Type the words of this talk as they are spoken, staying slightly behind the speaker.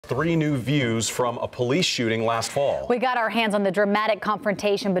3 new views from a police shooting last fall. We got our hands on the dramatic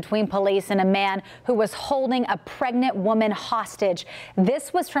confrontation between police and a man who was holding a pregnant woman hostage.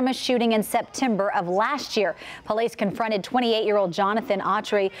 This was from a shooting in September of last year. Police confronted 28-year-old Jonathan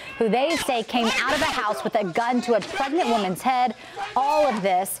Autry, who they say came out of a house with a gun to a pregnant woman's head. All of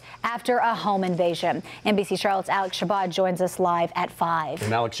this after a home invasion. NBC Charlotte's Alex Shabbat joins us live at 5.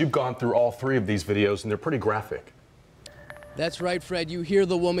 And Alex, you've gone through all 3 of these videos, and they're pretty graphic. That's right, Fred. You hear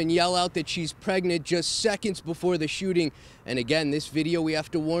the woman yell out that she's pregnant just seconds before the shooting. And again, this video, we have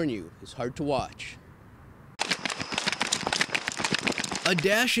to warn you, is hard to watch. A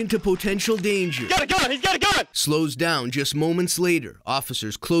dash into potential danger. He's got a gun! He's got a gun! Slows down just moments later.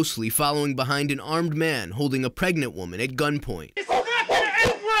 Officers closely following behind an armed man holding a pregnant woman at gunpoint. This is not gonna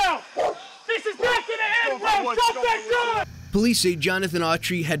end well! This is not gonna end well! Drop that gun! Police say Jonathan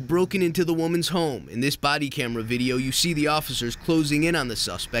Autry had broken into the woman's home. In this body camera video, you see the officers closing in on the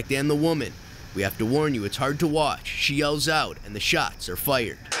suspect and the woman. We have to warn you, it's hard to watch. She yells out, and the shots are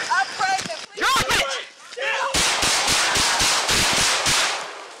fired. I'm pregnant. Drop it!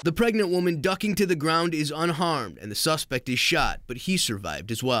 The pregnant woman ducking to the ground is unharmed, and the suspect is shot, but he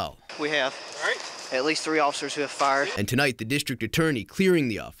survived as well. We have at least 3 officers who have fired. And tonight, the district attorney clearing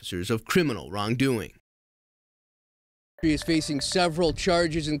the officers of criminal wrongdoing. He is facing several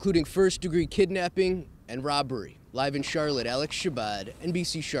charges, including first-degree kidnapping and robbery. Live in Charlotte, Alex Shabbat,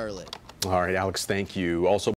 NBC Charlotte. All right, Alex, thank you. Also